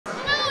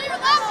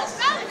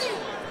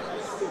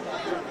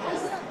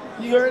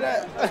You heard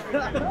that?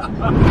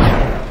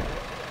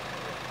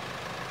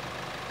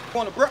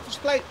 Want a breakfast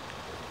plate?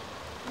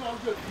 No, I'm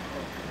good.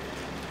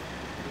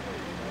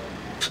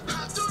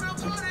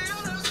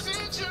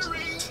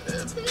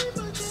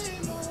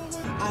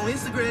 On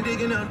Instagram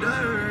digging up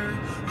dirt.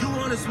 You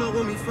wanna smoke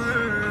with me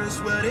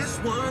first? Well, this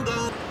one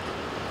go.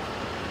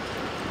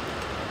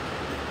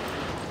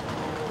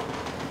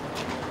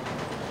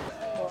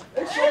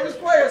 They showing this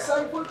player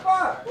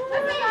 7'5".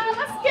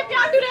 Let's skip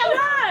y'all through that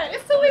line.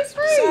 It's 2 weeks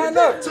free. Sign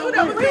up. 2 weeks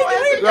free.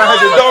 I had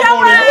to dunk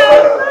on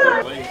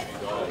him.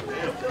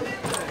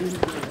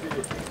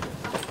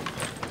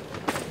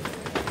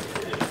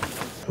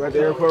 We're at the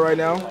airport right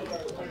now.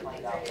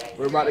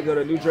 We're about to go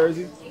to New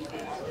Jersey.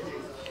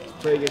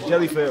 Play against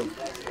JellyFam.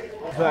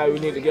 In fact, we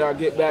need to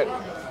get back.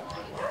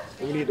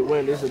 We need to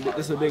win. This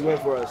is a big win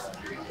for us.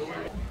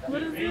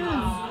 What is this?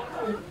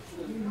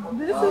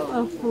 This is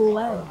a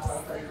flex.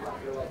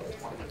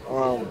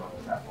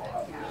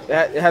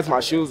 It has my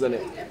shoes in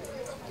it,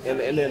 and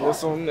then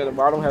this one at the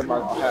bottom has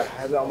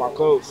it on my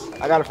clothes.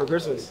 I got it for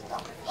Christmas.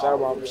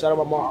 Shout out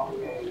my mom.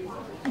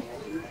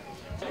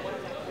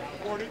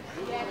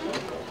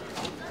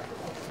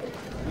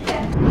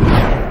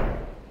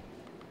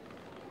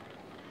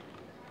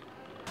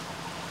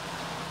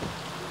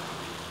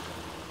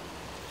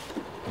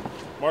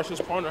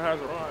 Marshall's partner has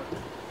arrived.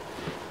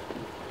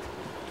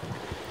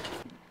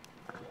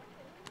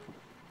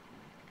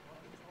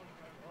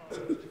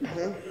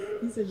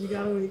 You said you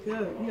gotta wake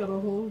up. You got a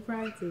whole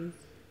practice.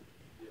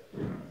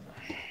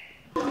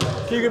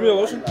 Can you give me a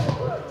lotion? I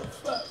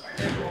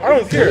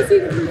don't care. Let me see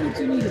the proof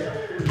that you needed.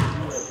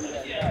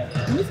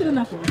 Let me see the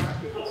knuckles.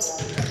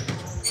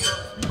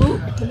 Ooh,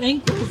 the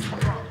ankles.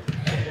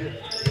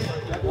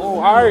 Oh,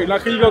 all right. Now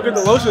can you go get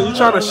the lotion? You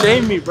trying to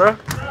shame me, bro?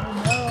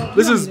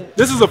 This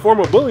is a form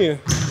of bullying.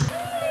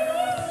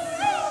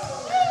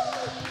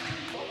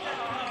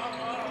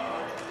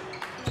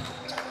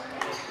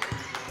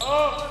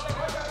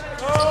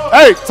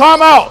 Hey,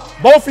 time out.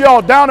 Both of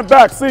y'all down and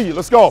back. See you.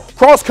 Let's go.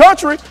 Cross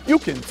country, you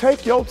can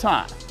take your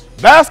time.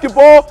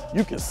 Basketball,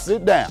 you can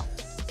sit down.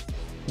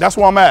 That's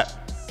where I'm at.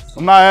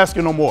 I'm not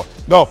asking no more.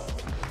 Go.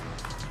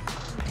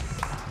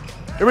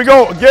 Here we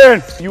go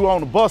again. You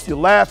on the bus, you're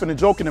laughing and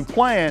joking and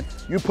playing.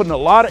 You're putting a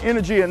lot of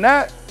energy in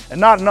that and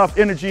not enough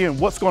energy in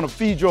what's going to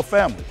feed your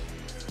family.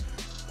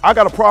 I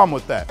got a problem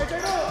with that.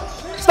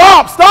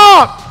 Stop,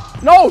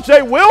 stop. No,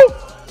 Jay Will,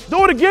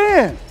 do it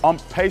again. I'm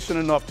patient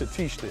enough to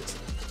teach this,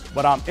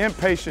 but I'm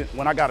impatient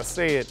when I got to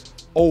say it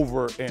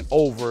over and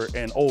over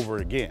and over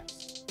again.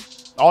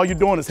 All you're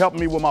doing is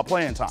helping me with my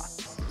playing time.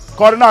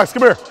 Carter Knox,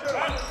 come here.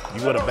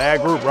 You with a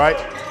bad group, right?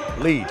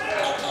 Lead.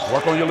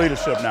 Work on your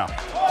leadership now.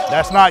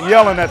 That's not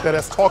yelling at that,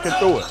 that's talking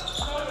through it.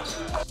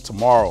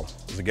 Tomorrow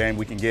is a game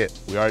we can get.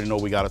 We already know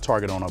we got a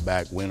target on our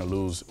back, win or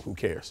lose, who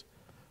cares?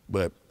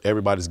 But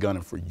everybody's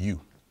gunning for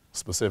you,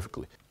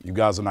 specifically. You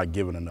guys are not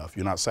giving enough.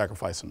 You're not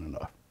sacrificing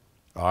enough,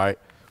 all right?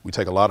 We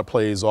take a lot of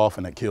plays off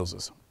and that kills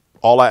us.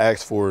 All I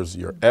ask for is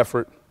your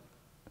effort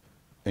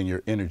and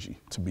your energy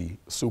to be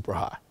super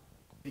high.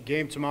 The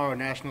game tomorrow,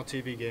 national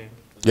TV game.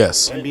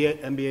 Yes.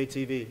 NBA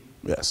TV.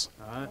 Yes.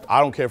 All right. I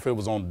don't care if it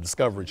was on the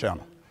Discovery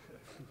Channel.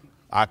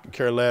 I could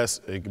care less.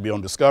 It could be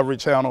on Discovery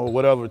Channel or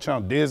whatever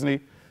channel, Disney.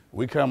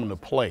 We coming to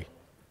play.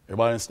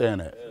 Everybody understand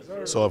that?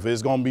 Yes, so if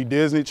it's gonna be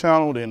Disney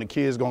Channel, then the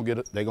kids gonna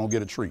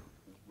get a treat.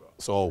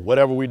 So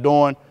whatever we're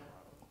doing,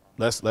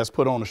 let's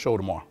put on the show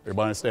tomorrow.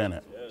 Everybody understand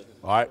that? Yes.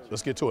 All right,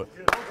 let's get to it.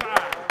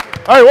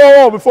 Hey,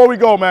 whoa, before we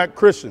go, man,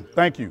 Christian,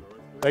 thank you.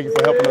 Thank you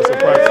for helping us in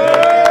practice,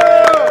 man.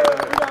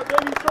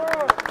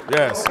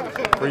 Yes,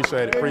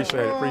 appreciate it,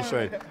 appreciate it,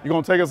 appreciate it. You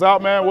gonna take us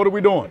out, man? What are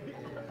we doing?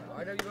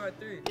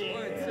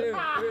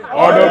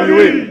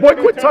 RWE. Boy,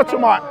 quit touching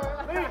my.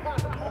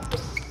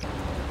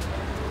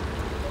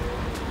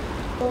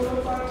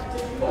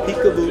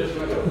 Peekaboo.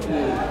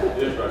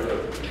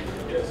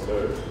 Yes,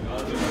 sir.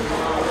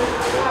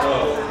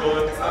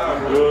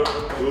 Good,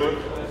 good.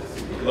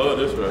 Love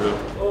this right here.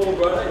 Oh,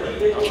 bro.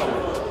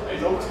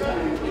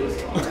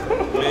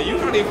 Man, you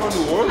not even from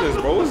New Orleans,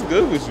 bro. What's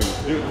good with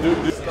you?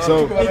 So,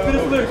 I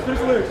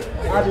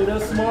do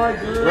that smart,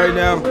 girl. right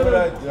now,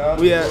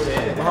 we at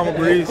Bahama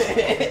Breeze.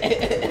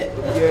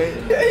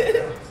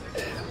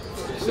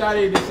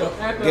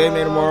 Game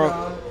day tomorrow.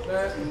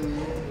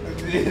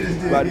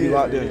 About to be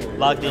locked in.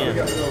 Locked in.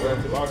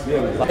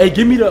 Hey,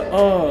 give me the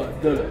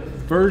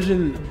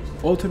virgin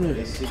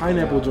ultimate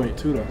pineapple joint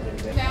too, though.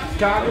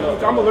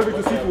 I'm allergic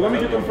to seafood. Let me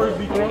get them first,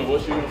 B. That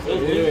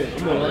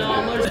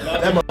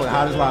motherfucker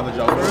hot as lava,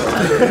 Joe.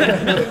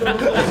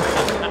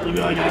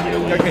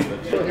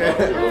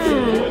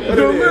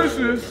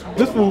 Delicious.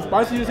 This food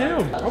spicy as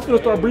hell. I'm gonna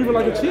start breathing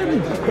like a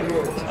chimney.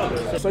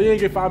 So you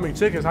ain't get 5 McChickens.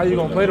 Chickens. How you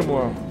gonna play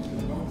tomorrow?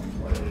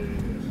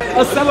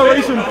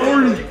 Acceleration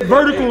 40,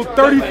 vertical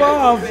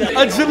 35,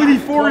 agility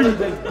 40. He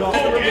said,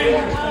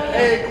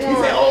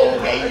 oh,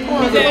 okay.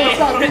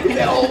 He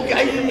said, oh,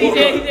 okay. He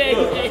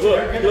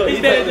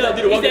said,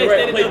 do the walk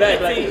around play back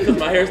because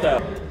my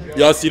hairstyle.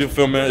 Y'all see the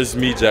film, man? It's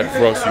me, Jack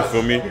Frost. You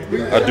feel me?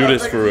 I do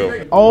this for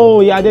real. Oh,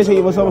 yeah, I did see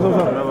you. What's up, what's up,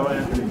 what's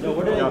up? Yo,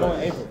 where did they go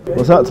in April?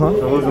 What's up, Tom?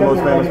 So who's the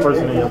most famous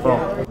person in your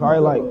phone? Probably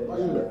like.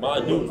 My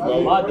dude,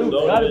 bro. My dude.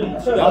 Other than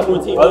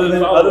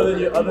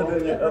your.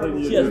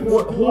 She has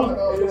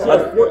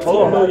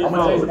 14 million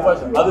followers.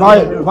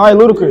 Probably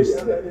Ludacris.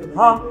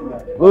 Huh?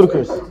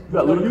 Ludacris. You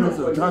got Ludacris as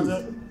a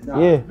content?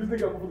 Yeah.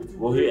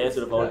 Well, he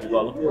answered the phone. You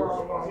call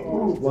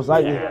him. Most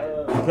likely.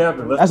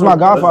 That's my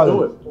godfather.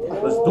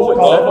 Let's do it.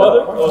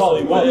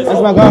 Godfather?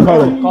 That's my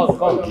godfather.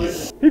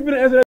 He finna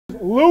answer that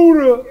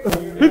Luda.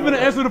 He finna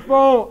answer the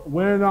phone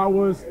when I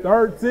was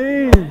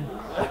 13.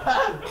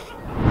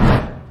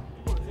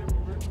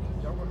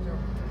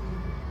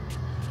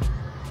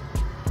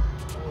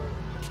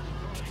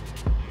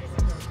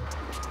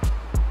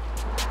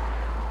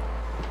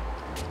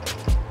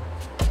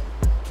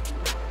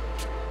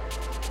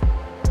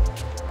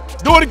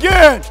 Do it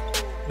again.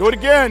 Do it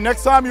again.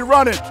 Next time you're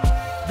running.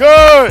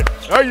 Good.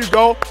 There you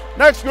go.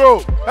 Next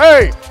group.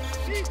 Hey.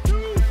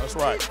 That's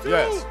right.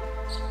 Yes.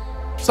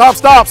 Stop,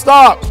 stop,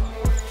 stop.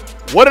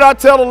 What did I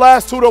tell the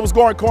last two that was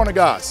going corner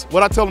guys?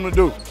 What did I tell them to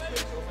do?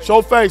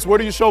 Show face. Where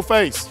do you show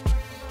face?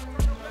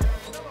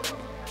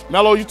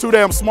 Mello, you too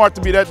damn smart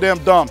to be that damn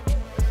dumb.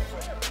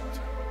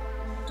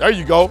 There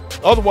you go.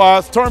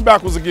 Otherwise, turn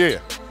backwards again.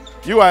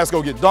 You ass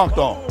go get dunked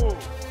on.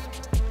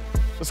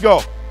 Let's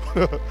go.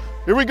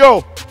 Here we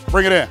go.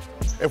 Bring it in.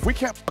 If we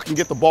can't fucking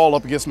get the ball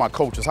up against my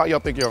coaches, how y'all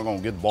think y'all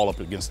gonna get the ball up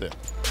against them?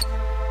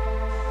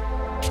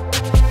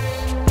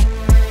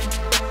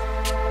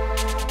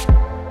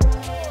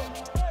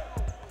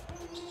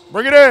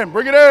 Bring it in,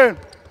 bring it in,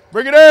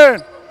 bring it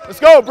in. Let's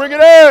go, bring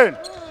it in.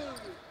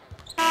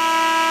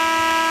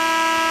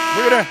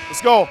 Bring it in,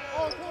 let's go.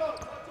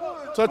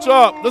 Touch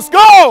up, let's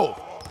go.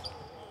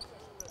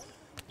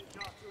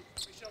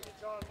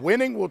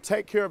 Winning will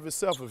take care of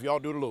itself if y'all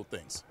do the little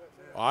things.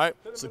 All right,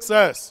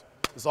 success.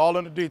 It's all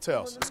in the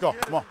details. Let's go,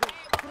 come on.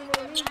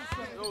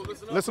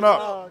 Listen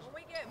up. When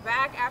we get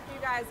back after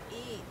you guys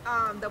eat,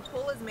 the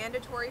pool is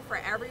mandatory for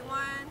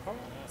everyone.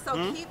 So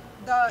keep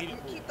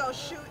those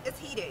shoes, it's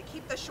heated.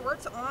 Keep the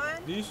shorts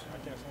on. These? I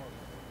can't swim.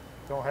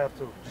 Don't have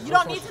to. You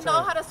don't need to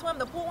know how to swim.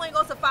 The pool only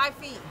goes to 5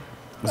 feet.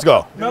 Let's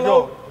go.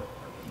 Mello.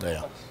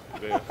 Damn.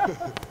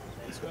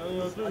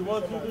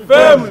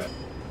 Family.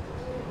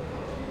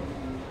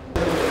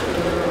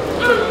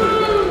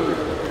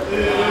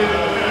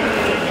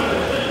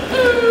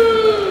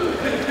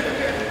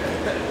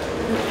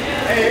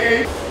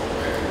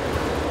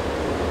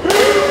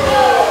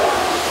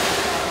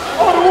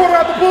 All the water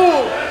out the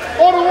pool.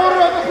 All the water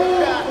out the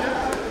pool.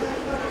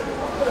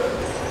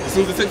 As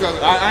soon as the TikTok,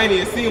 I ain't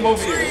even see him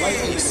over here.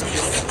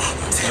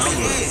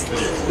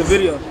 The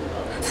video.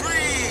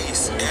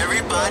 Freeze!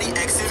 Everybody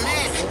exit me.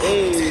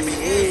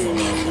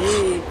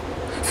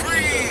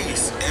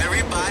 Freeze!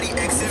 Everybody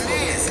exit me.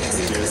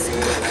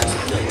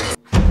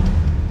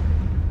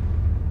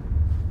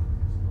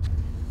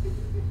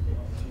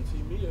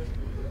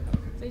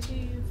 Say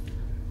cheese.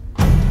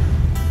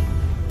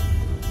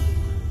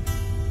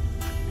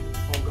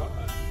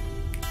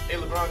 Hey,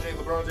 LeBron James.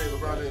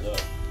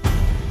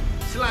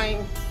 Slang.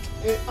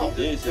 Y'all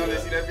didn't see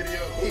that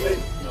video?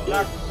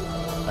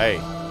 Hey,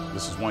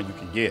 this is one you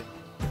can get.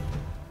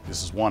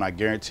 This is one I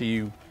guarantee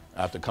you,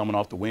 after coming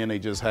off the win they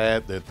just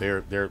had, that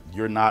they're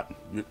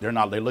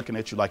looking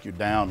at you like you're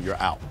down, you're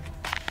out.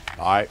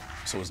 All right?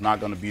 So it's not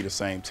gonna be the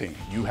same team.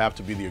 You have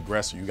to be the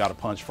aggressor, you gotta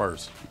punch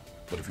first.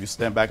 But if you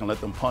stand back and let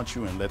them punch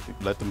you and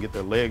let them get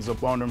their legs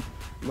up on them,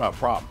 you got a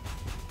problem.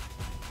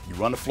 You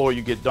run the floor,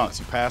 you get dunks.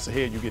 You pass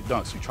ahead, you get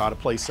dunks. You try to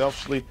play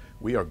selfishly,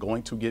 we are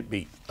going to get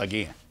beat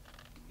again.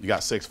 You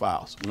got 6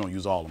 fouls. We're gonna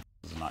use all of them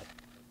tonight.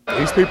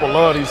 These people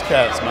love these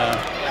cats, man.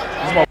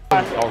 These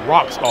motherfuckers are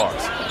rock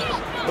stars.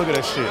 Look at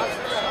that shit.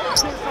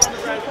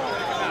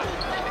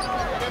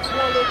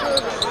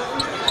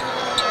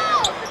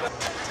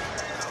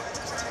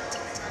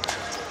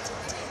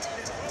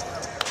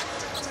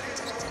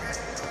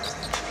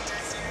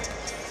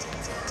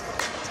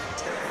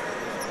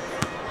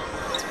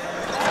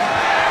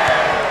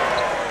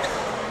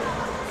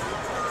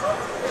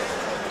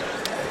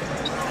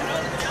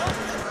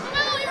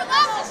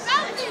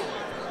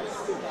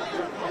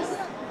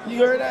 You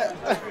heard that?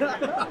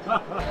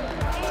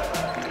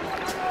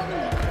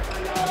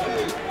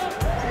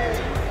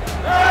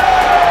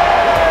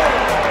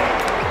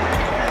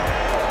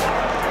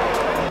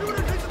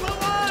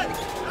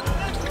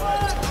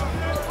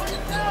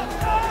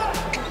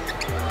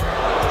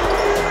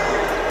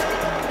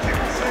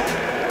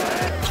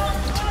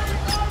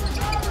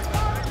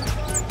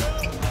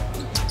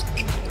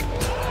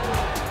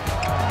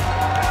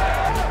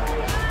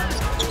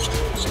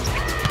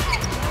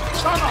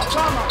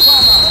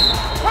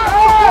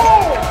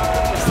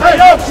 Stay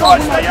up,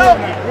 Sean, stay up.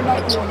 We're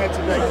not doing that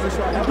today.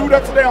 You do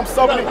that today, I'm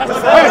subbing it.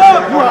 Hey,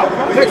 you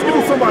out. Next, give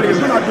me somebody else.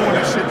 We're not doing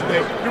that shit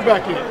today. You're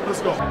back in.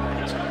 Let's go.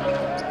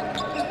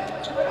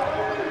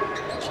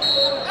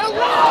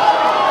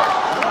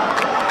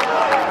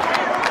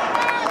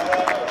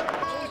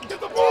 Get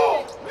the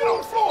ball. Get on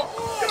the floor.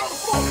 Get on the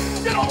floor.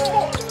 Get on the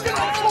floor. Get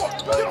on the floor.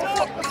 Get on the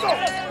floor. Let's go.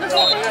 Let's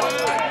go, man.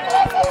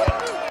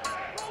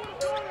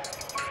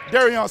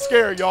 Darion's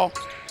scared, y'all.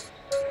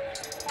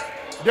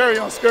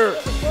 Darion's scared.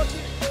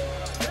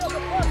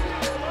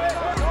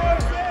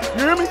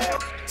 You hear me?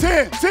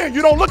 10.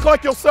 You don't look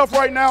like yourself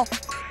right now.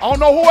 I don't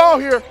know who out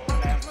here.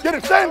 Get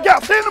it. Stay in the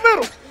gap. Stay in the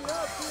middle.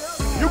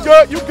 You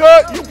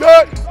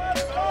good.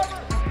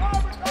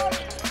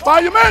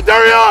 Find your man,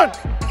 Darion.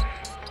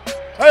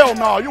 Hell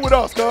no. You with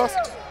us, cuz.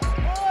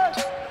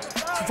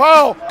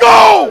 Foul.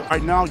 Go!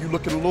 Right now, you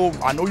looking a little,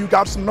 I know you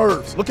got some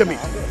nerves. Look at me.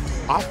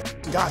 I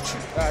got you.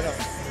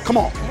 Come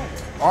on.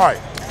 All right.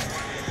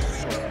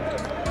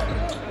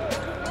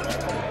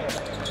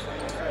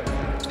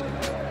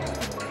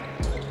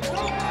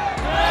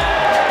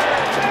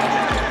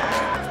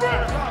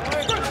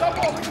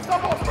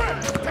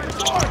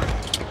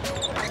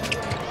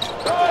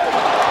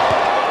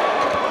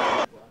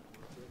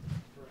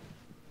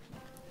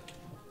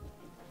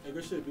 Hey,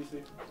 good shit,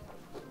 BC.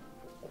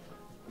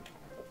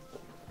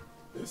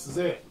 This is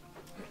it.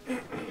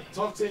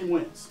 Tough team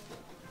wins.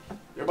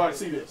 Everybody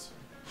see this.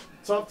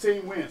 Tough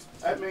team wins.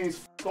 That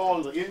means f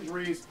all the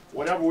injuries,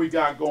 whatever we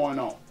got going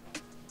on.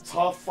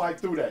 Tough fight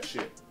through that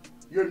shit.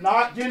 You're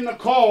not getting a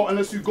call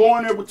unless you go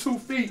in there with 2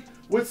 feet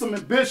with some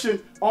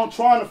ambition on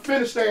trying to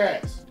finish their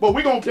ass. But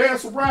we're going to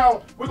dance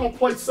around. We're going to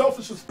play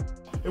selfish as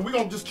and we're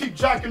going to just keep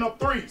jacking up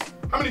threes.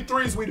 How many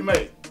threes we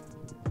made?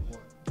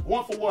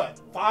 One for what?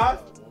 5?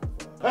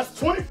 That's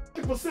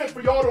 20%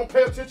 for y'all don't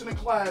pay attention in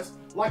class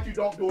like you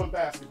don't do in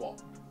basketball.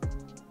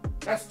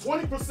 That's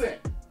 20%.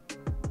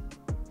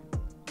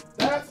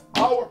 That's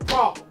our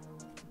problem.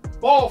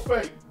 Ball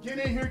fake. Get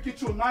in here,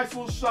 get you a nice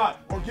little shot,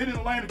 or get in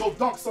the lane to go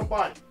dunk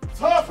somebody.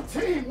 Tough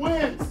team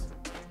wins.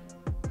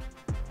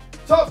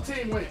 Tough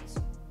team wins.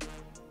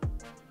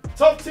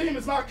 Tough team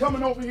is not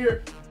coming over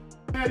here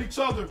at each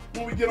other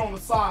when we get on the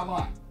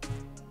sideline.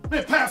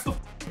 Then pass the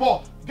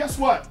ball. Guess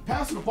what?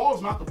 Passing the ball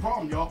is not the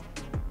problem, y'all.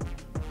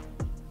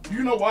 Do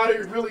you know why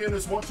they're really in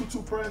this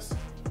 1-2-2 press?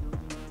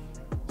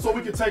 So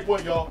we can take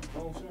what, y'all?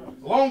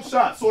 Long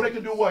shot. So they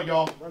can do what,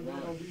 y'all?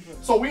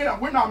 So we're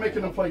not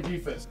making them play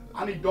defense.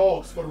 I need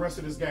dogs for the rest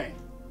of this game.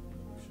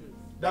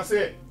 That's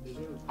it.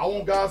 I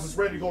want guys that's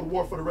ready to go to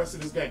war for the rest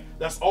of this game.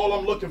 That's all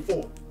I'm looking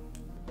for.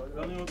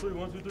 1, 2,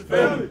 3,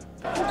 family.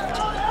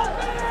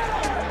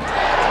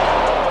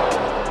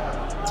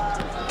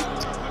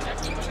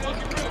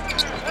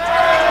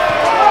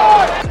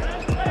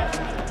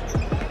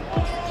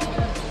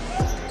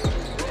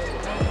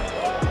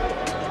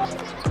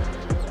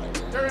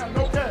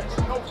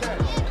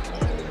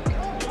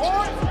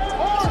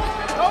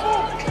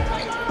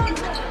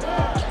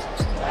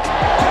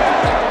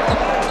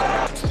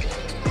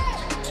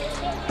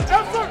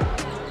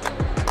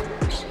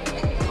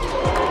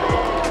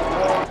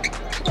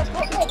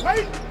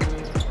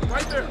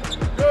 Right there.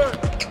 Good.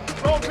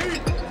 Go,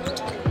 Pete.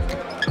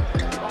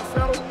 Don't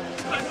settle.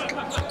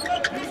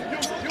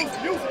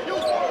 Use it.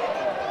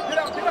 Get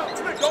out.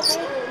 Quick, don't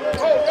move.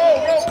 Go,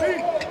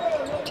 Pete.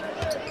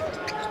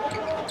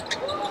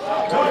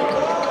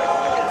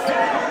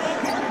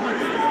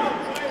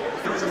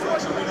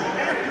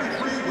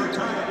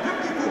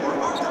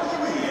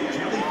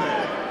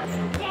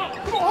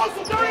 Come on,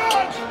 hustle,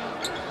 Darion.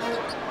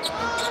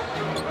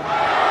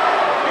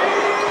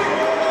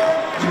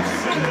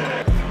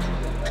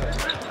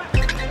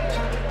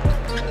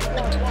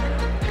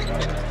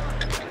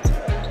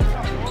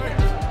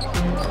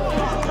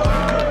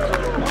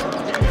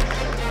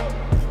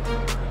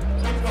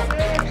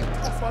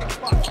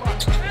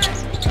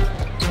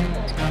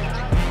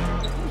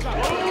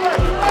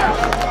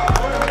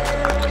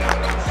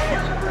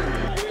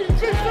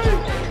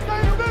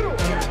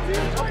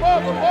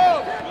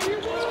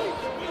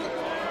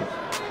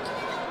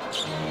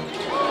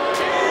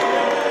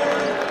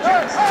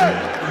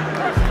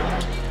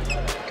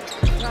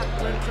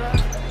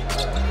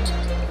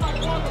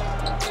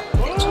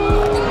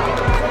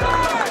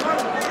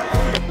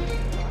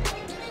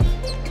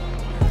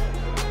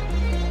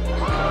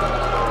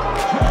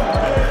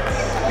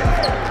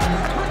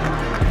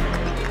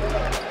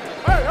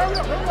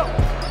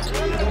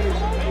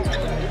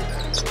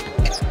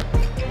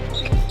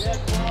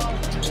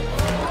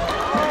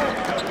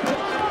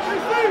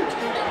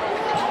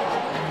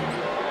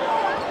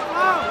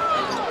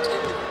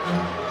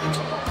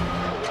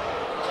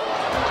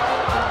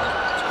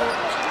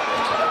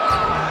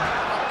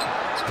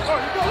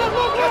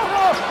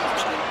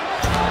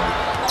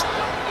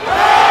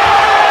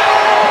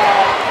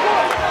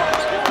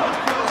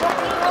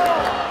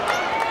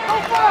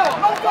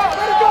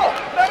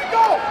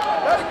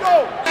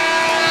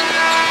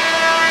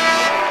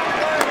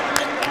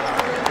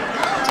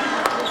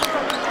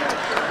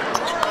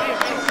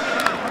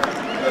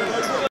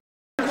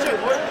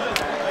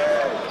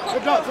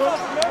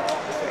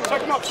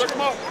 Check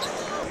him up.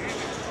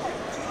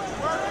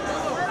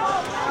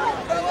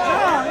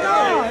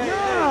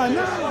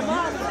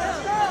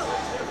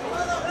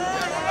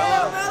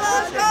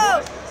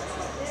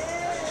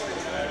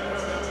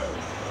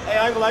 Hey,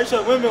 I ain't gonna lie, you should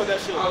have windmill that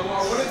shit.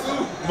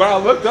 But I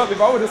looked up, if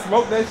I would have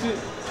smoked that shit,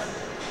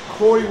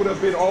 Corey would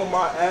have been on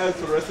my ass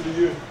for the rest of the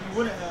year. You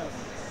wouldn't have.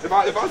 If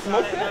I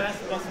smoked that?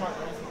 That's smart.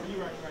 You're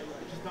right.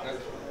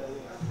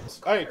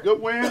 Hey, good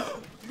win.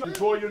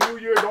 Enjoy your new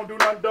year. Don't do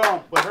nothing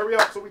dumb. But hurry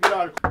up so we get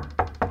out of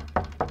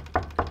here.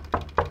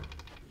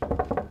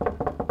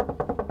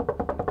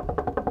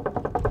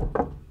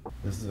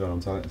 This is what I'm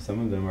talking. Some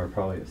of them are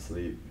probably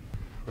asleep.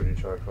 Who did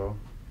you try to call?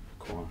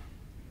 Come on.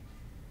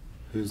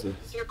 Who's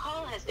this? Your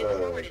call has been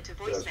forwarded to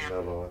That's voicemail.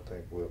 Mello, I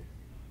think. Will.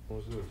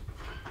 What's this?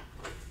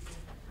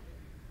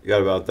 You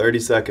got about 30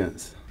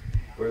 seconds.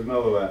 Where's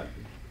Mello at?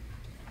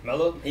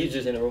 Mello? He was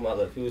just in the room I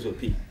left. He was with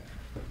Pete.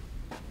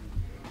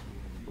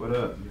 What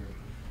up?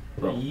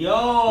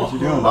 Yo! What you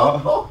doing,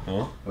 dog?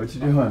 Huh? What you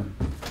doing?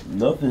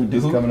 Nothing,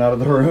 dude. Just coming out of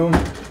the room?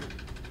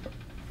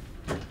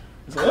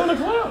 It's 11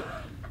 o'clock.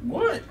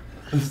 What?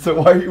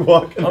 So why are you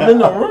walking I'm out? in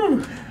the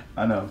room.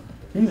 I know.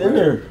 He's in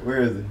there.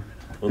 Where is he?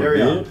 On the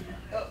Darion. bed?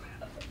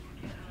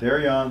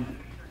 Darion.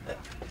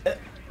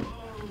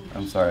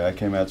 I'm sorry, I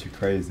came at you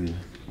crazy.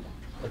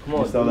 Come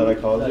on. You saw that I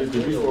called you?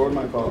 Did you forward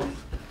my call?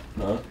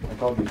 Huh? I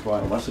called you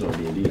twice. My shit on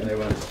D&D. And they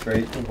went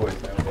straight to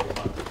voicemail.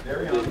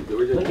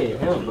 Look at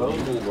him, bro.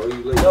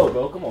 Yo,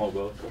 bro, come on,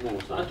 bro. Come on,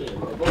 I can't,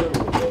 bro. Go to the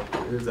room, bro.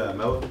 Who's that,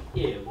 Mello?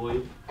 Yeah,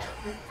 boy.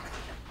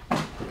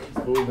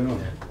 What's cool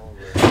doing?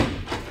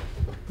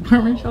 Why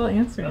weren't y'all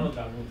answering?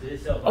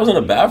 I was in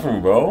the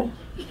bathroom, bro.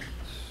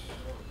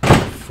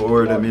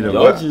 Forwarded me to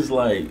Y'all what? just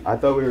like, I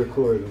thought we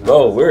recorded.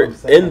 bro, we're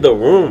in the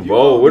room,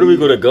 bro. Where do we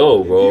gonna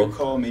go, If bro? you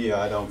call me,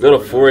 I don't. We got a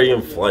 4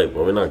 a.m. flight,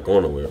 bro. We're not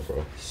going nowhere,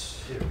 bro.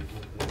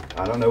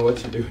 I don't know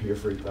what you do in your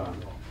free time.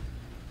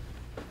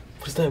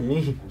 What's that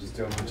mean? I'm just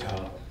doing my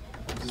job.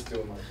 I'm just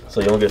doing my job.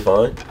 So you don't get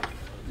fined?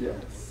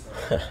 Yes.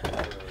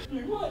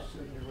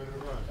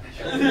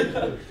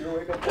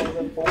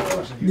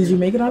 Did you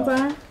make it on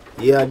time?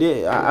 Yeah, I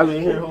did. I've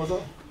been here the whole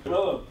time.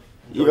 Mello,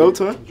 You go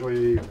to him? Enjoy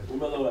your evening. where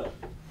Mello at?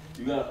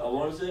 You got an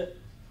alarm set?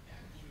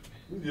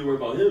 We need to worry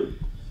about him.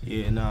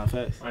 Yeah, nah,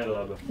 facts. I ain't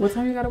allowed to. What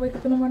time you gotta wake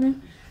up in the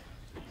morning?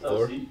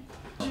 4.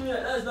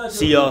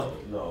 See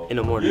y'all in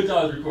the morning. You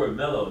guys record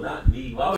Mello, not me. Why